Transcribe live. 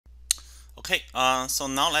Okay, so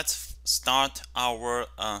now let's start our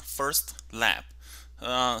first lab.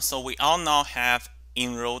 So we all now have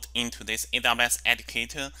enrolled into this AWS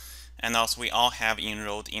Educator, and also we all have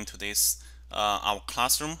enrolled into this our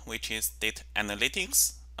classroom, which is Data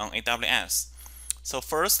Analytics on AWS. So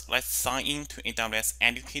first, let's sign in to AWS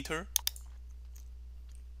Educator,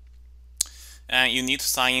 and you need to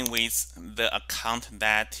sign in with the account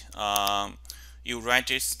that you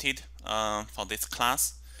registered for this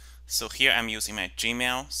class. So here I'm using my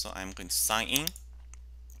Gmail, so I'm going to sign in.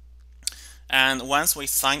 And once we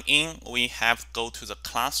sign in, we have to go to the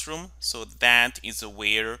classroom. So that is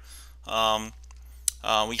where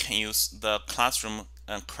we can use the classroom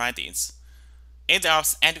credits.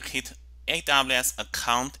 AWS Educate AWS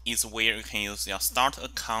account is where you can use your start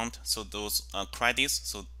account. So those credits,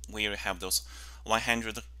 so where you have those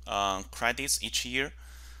 100 credits each year.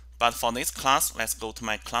 But for this class, let's go to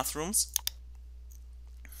my classrooms.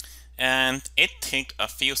 And it takes a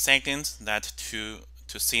few seconds that to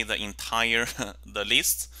see the entire the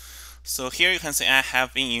list. So here you can see I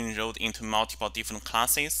have been enrolled into multiple different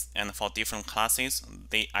classes, and for different classes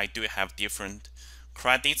I do have different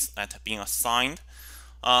credits that have been assigned.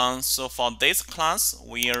 So for this class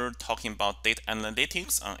we are talking about data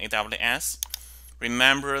analytics on AWS.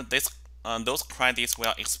 Remember those credits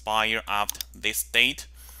will expire after this date,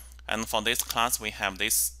 and for this class we have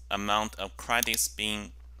this amount of credits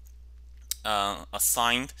being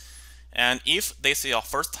assigned. And if this is your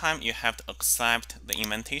first time, you have to accept the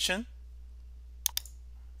invitation.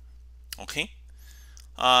 Okay.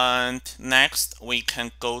 And next we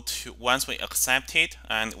can go to, once we accept it,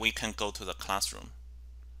 and we can go to the classroom.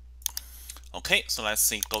 Okay, so let's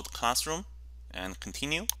see, go to classroom and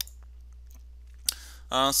continue.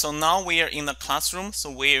 So now we are in the classroom,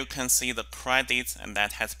 so where you can see the credits and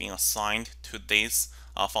that has been assigned to this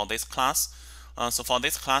for this class. So for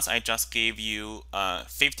this class, I just gave you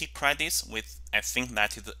 50 credits, with I think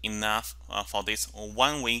that is enough for this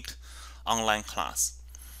 1 week online class.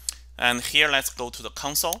 And here, let's go to the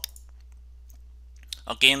console.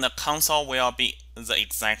 Again, the console will be the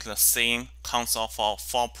exact same console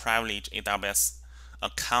for privileged AWS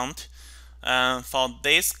account. For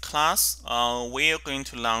this class, we are going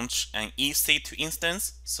to launch an EC2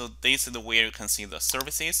 instance. So this is where you can see the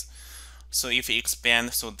services. So if you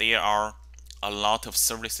expand, so there are a lot of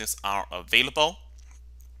services are available.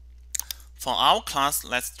 For our class,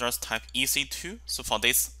 let's just type EC2. So for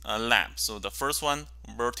this lab, so the first one,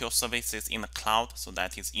 virtual services in the cloud, so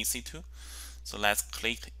that is EC2. So let's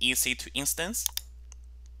click EC2 instance.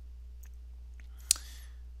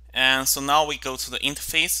 And so now we go to the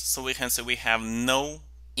interface. So we can see we have no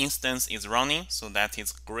instance is running. So that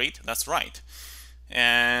is great. That's right.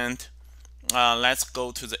 And let's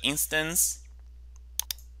go to the instance.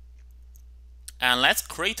 And let's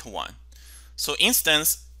create one. So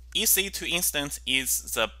instance, EC2 instance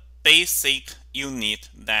is the basic unit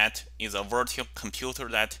that is a virtual computer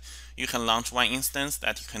that you can launch one instance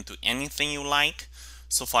that you can do anything you like.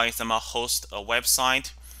 So for example, host a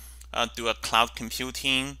website, do a cloud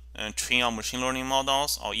computing, train our machine learning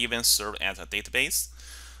models, or even serve as a database.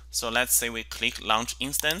 So let's say we click launch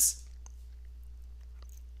instance.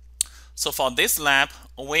 So for this lab,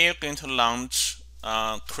 we're going to launch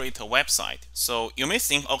create a website. So you may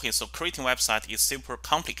think, okay, so creating a website is super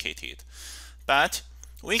complicated, but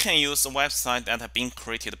we can use a website that have been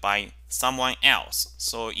created by someone else.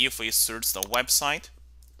 So if we search the website,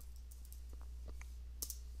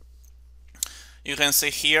 you can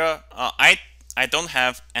see here, I don't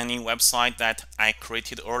have any website that I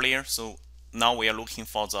created earlier. So now we are looking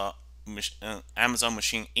for the Amazon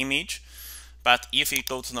machine image. But if you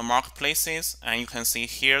go to the marketplaces, and you can see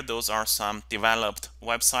here, those are some developed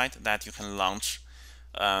websites that you can launch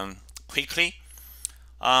quickly.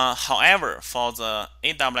 However, for the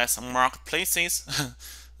AWS marketplaces,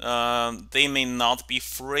 they may not be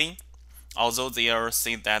free, although they are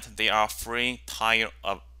say that they are free tier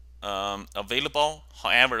available.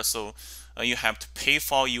 However, so you have to pay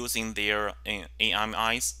for using their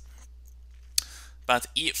AMIs. But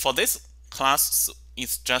for this class,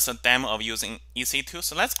 it's just a demo of using EC2.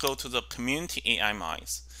 So let's go to the community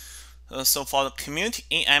AMIs. So for the community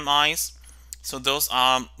AMIs, so those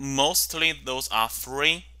are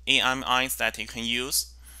free AMIs that you can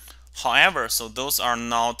use. However, so those are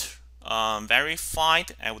not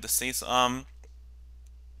verified, I would say. So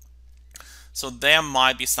there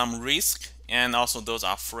might be some risk, and also those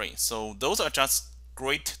are free. So those are just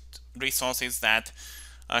great resources that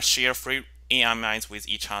share free AMIs with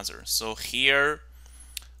each other. So here,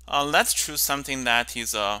 let's choose something that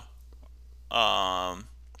is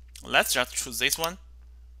let's just choose this one.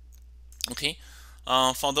 Okay,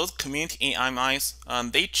 For those community AMIs,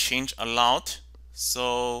 they change a lot.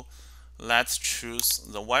 So let's choose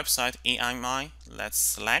the website AMI. Let's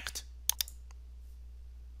select.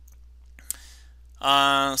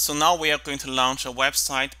 So now we are going to launch a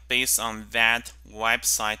website based on that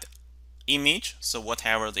website image, so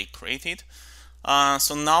whatever they created.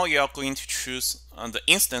 So now you are going to choose the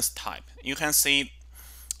instance type. You can see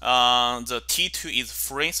the T2 is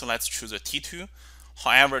free, so let's choose a T2.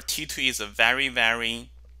 However, T2 is a very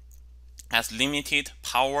has limited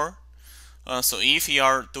power. So if you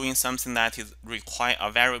are doing something that is require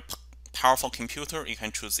a very powerful computer, you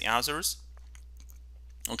can choose the others.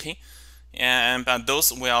 Okay, but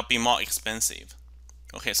those will be more expensive.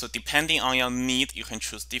 Okay, so depending on your need, you can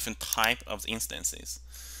choose different type of instances.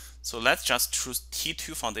 So let's just choose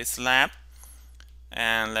T2 for this lab,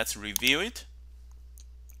 and let's review it.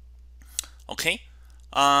 Okay,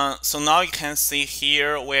 so now you can see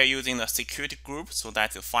here we're using the security group, so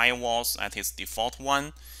that's the firewalls, that is default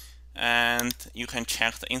one, and you can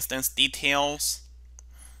check the instance details.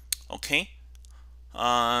 Okay,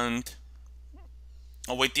 and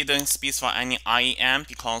we didn't specify any IAM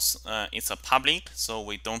because it's a public, so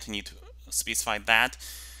we don't need to specify that.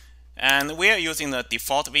 And we are using the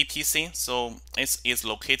default VPC, so it is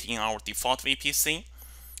located in our default VPC.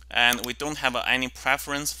 And we don't have any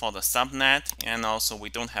preference for the subnet, and also we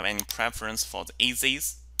don't have any preference for the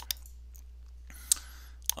AZs.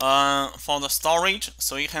 For the storage,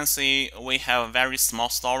 so you can see we have a very small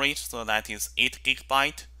storage, so that is 8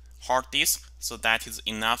 GB hard disk, so that is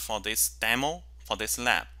enough for this demo, for this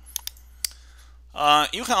lab.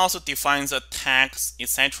 You can also define the tags,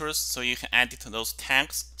 etc. So you can edit those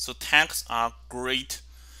tags. So tags are great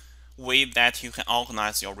way that you can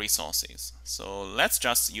organize your resources. So let's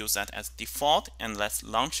just use that as default, and let's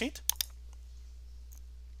launch it.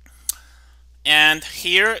 And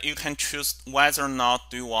here you can choose whether or not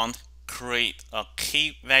do you want to create a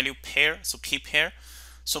key value pair. So key pair.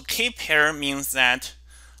 So key pair means that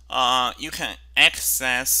you can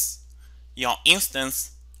access your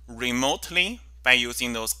instance remotely by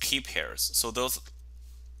using those key pairs. So those,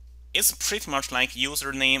 it's pretty much like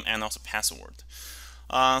username and also password.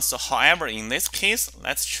 So however, in this case,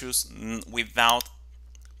 let's choose without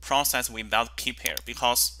process without key pair,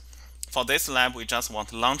 because for this lab we just want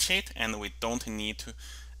to launch it and we don't need to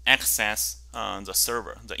access the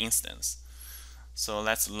server, the instance. So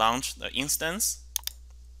let's launch the instance.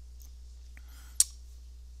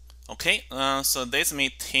 Okay, so this may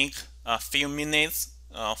take a few minutes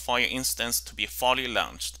for your instance to be fully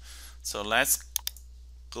launched. So let's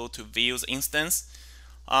go to view the instance.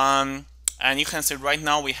 And you can see right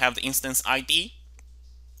now we have the instance ID.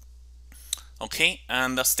 Okay,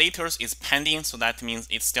 and the status is pending, so that means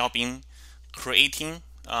it's still being creating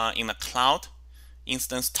in the cloud.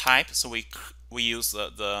 Instance type, so we use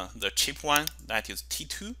the cheap one, that is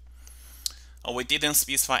T2. We didn't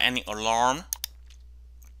specify any alarm.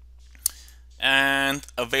 And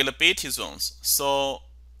availability zones. So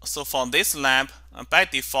for this lab, by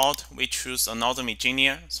default, we choose Northern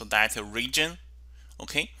Virginia, so that's a region.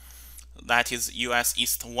 Okay, that is US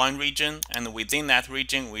East 1 region, and within that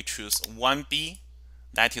region, we choose 1B,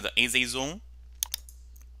 that is the AZ zone.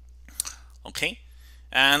 Okay,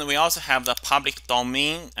 and we also have the public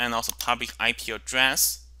domain and also public IP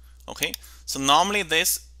address. Okay, so normally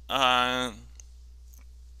this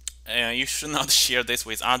you should not share this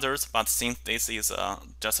with others, but since this is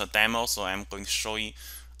just a demo, so I'm going to show you.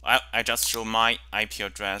 I just show my IP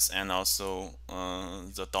address and also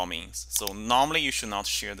the domains. So normally you should not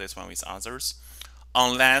share this one with others,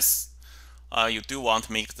 unless you do want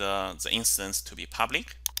to make the instance to be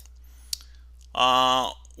public.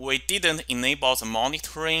 We didn't enable the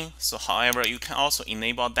monitoring, so however, you can also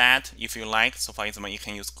enable that if you like. So for example, you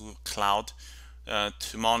can use Google Cloud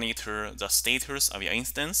to monitor the status of your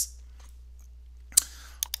instance.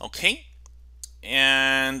 Okay,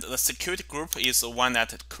 and the security group is the one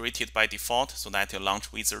that is created by default, so that is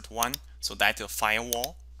launch wizard one, so that is a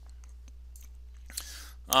firewall.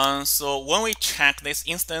 So when we check this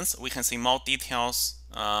instance, we can see more details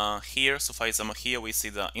here. So for example, here we see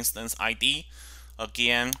the instance ID.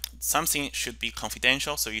 Again, something should be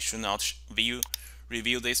confidential, so you should not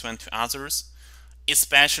review this one to others,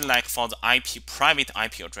 especially like for the private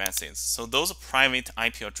IP addresses. So those private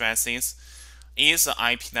IP addresses is the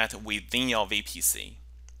IP that within your VPC.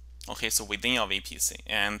 Okay, so within your VPC,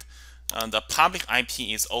 and the public IP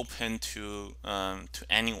is open to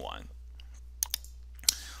anyone.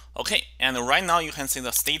 Okay, and right now you can see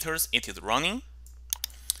the status, it is running.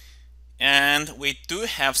 And we do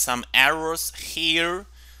have some errors here.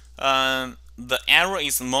 the error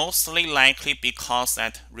is mostly likely because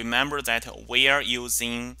that remember that we are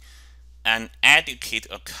using an Educate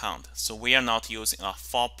account, so we are not using a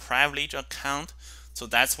full privilege account. So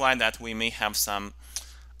that's why that we may have some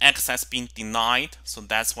access being denied. So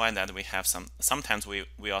that's why that we have sometimes we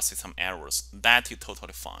will see some errors. That is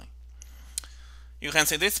totally fine. You can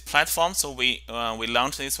see this platform. So we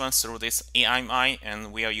launched this one through this AMI,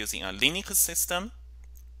 and we are using a Linux system,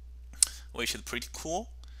 which is pretty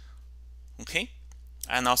cool. Okay,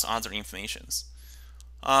 and also other informations.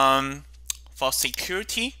 For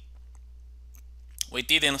security, we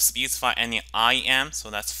didn't specify any IAM, so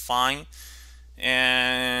that's fine.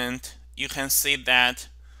 And you can see that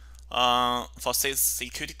for this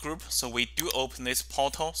security group, so we do open this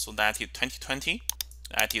portal, so that is 2020,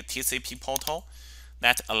 that is TCP portal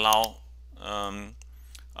that allow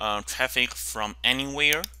traffic from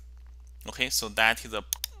anywhere. Okay, so that is a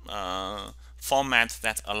format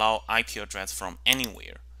that allow IP address from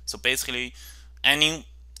anywhere. So basically, anyone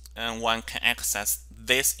can access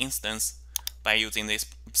this instance by using this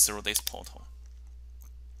through this portal.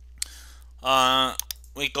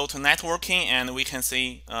 We go to networking, and we can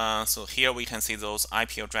see, so here we can see those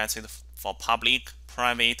IP addresses for public,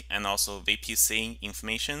 private, and also VPC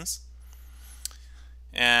informations.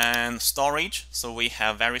 And storage, so we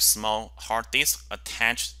have very small hard disk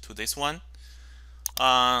attached to this one.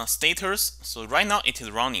 Status, so right now it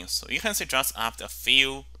is running, so you can see just after a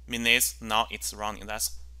few minutes now it's running.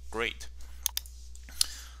 That's great.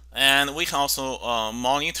 And we can also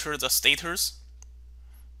monitor the status.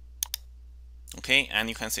 Okay, and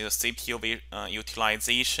you can see the CPU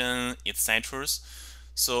utilization, etc.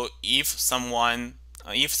 So if something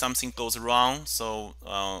goes wrong, so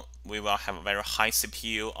we will have a very high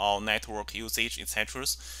CPU or network usage, etc.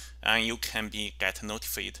 And you can get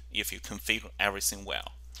notified if you configure everything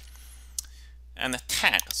well. And the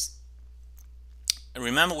tags.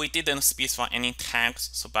 Remember, we didn't specify any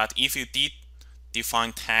tags, so but if you did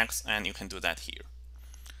define tags, and you can do that here.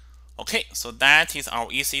 Okay, so that is our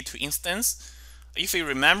EC2 instance. If you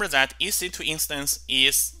remember that EC2 instance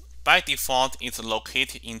is by default it's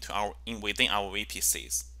located within our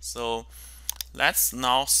VPCs. So let's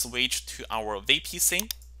now switch to our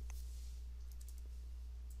VPC.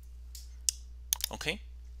 Okay.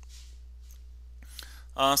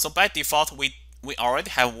 So by default we already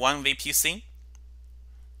have one VPC.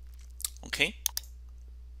 Okay.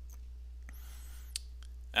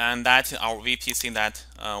 And that is our VPC that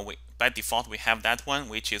by default we have that one,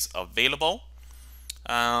 which is available.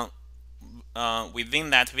 Within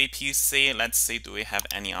that VPC, let's see, do we have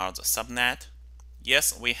any other subnet?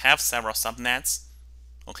 Yes, we have several subnets.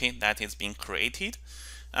 Okay, that is being created.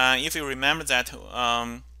 If you remember that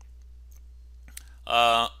the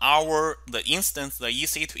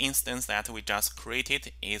EC2 instance that we just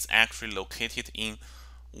created is actually located in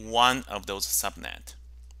one of those subnet.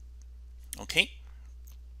 Okay.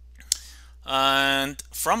 And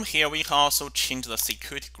from here we can also change the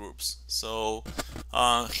security groups. So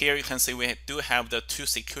here you can see we do have the two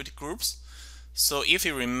security groups. So if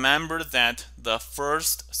you remember that the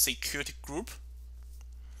first security group,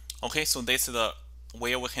 okay, so this is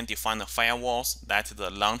where we can define the firewalls, that is the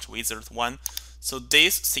launch wizard one. So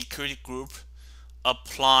this security group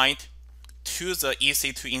applied to the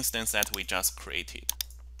EC2 instance that we just created.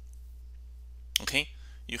 Okay,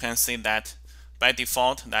 you can see that by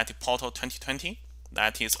default, that portal 2020,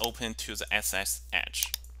 that is open to the SSH.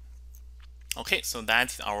 Okay, so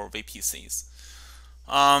that is our VPCs.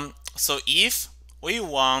 So if we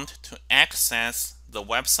want to access the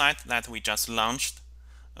website that we just launched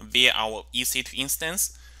via our EC2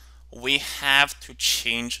 instance, we have to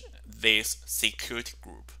change this security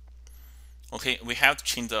group. Okay, we have to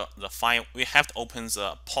change the file. We have to open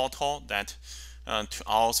the portal that to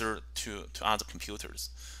other computers.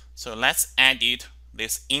 So let's edit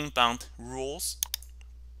this inbound rules,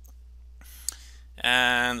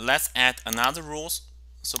 and let's add another rules.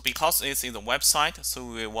 So because this is a website, so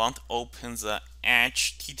we want to open the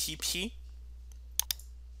HTTP.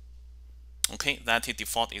 Okay, that is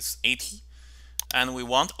default is 80, and we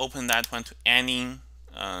want to open that one to any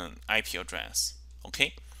IP address.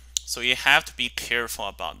 Okay, so you have to be careful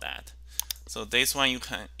about that. So this one you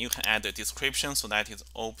can add a description, so that is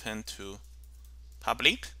open to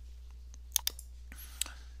public.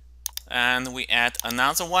 And we add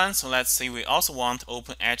another one. So let's say we also want to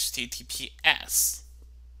open HTTPS.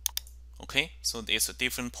 Okay, so it's a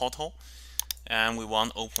different portal, and we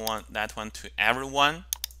want to open that one to everyone.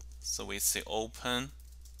 So we say open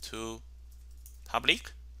to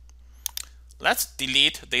public. Let's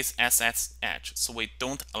delete this SSH, so we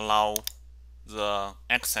don't allow the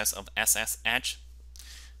access of SSH.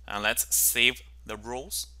 and let's save the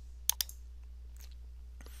rules.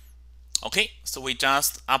 Okay, so we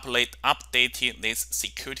just updated this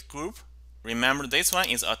security group. Remember, this one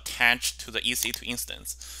is attached to the EC2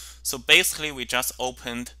 instance. So basically, we just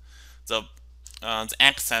opened the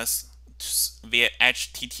access via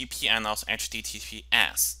HTTP and also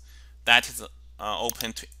HTTPS. That is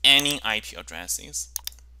open to any IP addresses.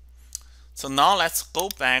 So now let's go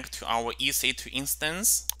back to our EC2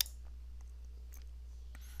 instance.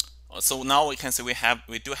 So now we can see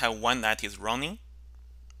we do have one that is running.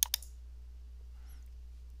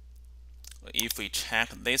 If we check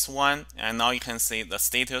this one, and now you can see the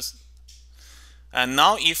status. And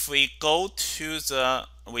now if we go to the,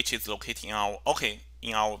 which is located in our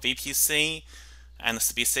VPC, and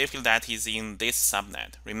specifically that is in this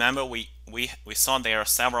subnet. Remember, we saw there are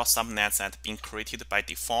several subnets that have been created by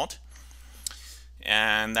default,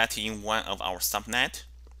 and that in one of our subnet.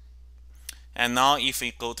 And now if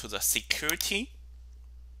we go to the security,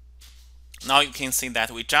 now you can see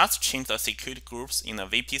that we just changed the security groups in the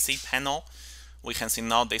VPC panel. We can see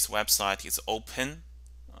now this website is open.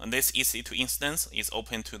 This EC2 instance is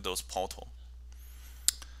open to those portals.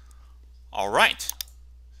 All right.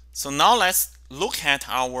 So now let's look at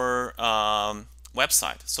our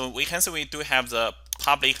website. So we can see we do have the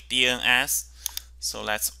public DNS. So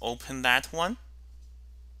let's open that one.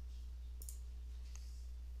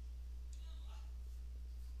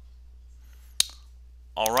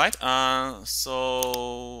 All right.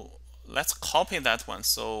 So let's copy that one.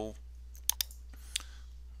 So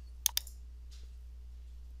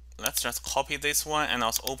let's just copy this one and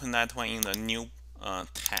also open that one in the new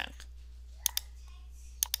tag.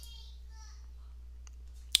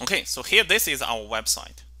 Okay, so here this is our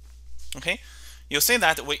website. Okay, you see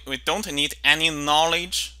that we don't need any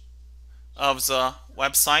knowledge of the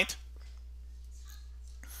website,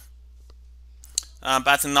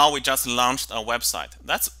 but now we just launched a website.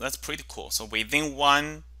 That's pretty cool. So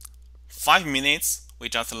within 5 minutes, we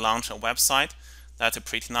just launched a website. That's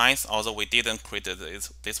pretty nice, although we didn't create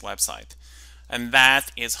this website. And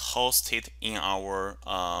that is hosted in our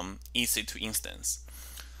EC2 instance.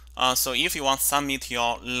 So if you want to submit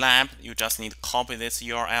your lab, you just need to copy this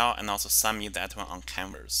URL and also submit that one on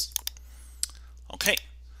Canvas. Okay,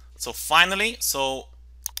 so finally, so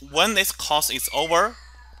when this course is over,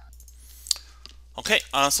 okay,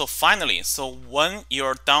 so finally, so when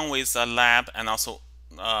you're done with the lab and also,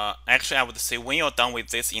 actually I would say when you're done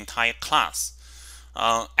with this entire class,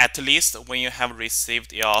 at least when you have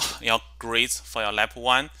received your grades for your lab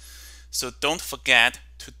 1, so don't forget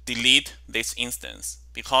to delete this instance,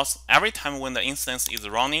 because every time when the instance is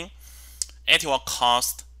running, it will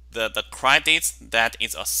cost the credits that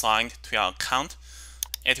is assigned to your account.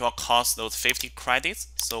 It will cost those 50 credits.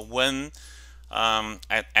 So when by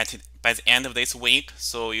the end of this week,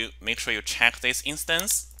 so you make sure you check this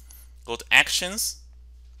instance, go to actions,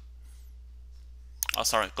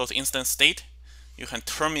 go to instance state. You can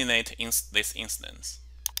terminate this instance.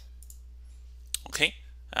 Okay,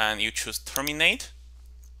 and you choose terminate,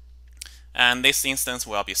 and this instance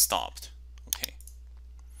will be stopped. Okay,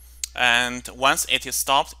 and once it is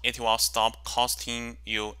stopped, it will stop costing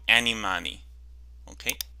you any money.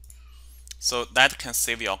 Okay, so that can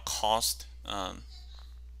save your cost.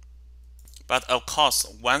 But of course,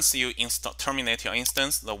 once you terminate your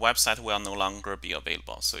instance, the website will no longer be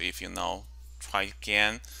available. So if you now try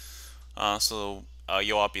again,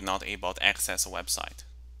 you will be not able to access the website.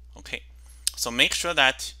 Okay, so make sure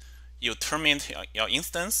that you terminate your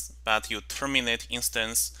instance, but you terminate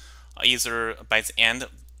instance either by the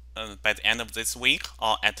end of this week,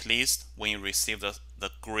 or at least when you receive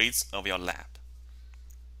the grades of your lab.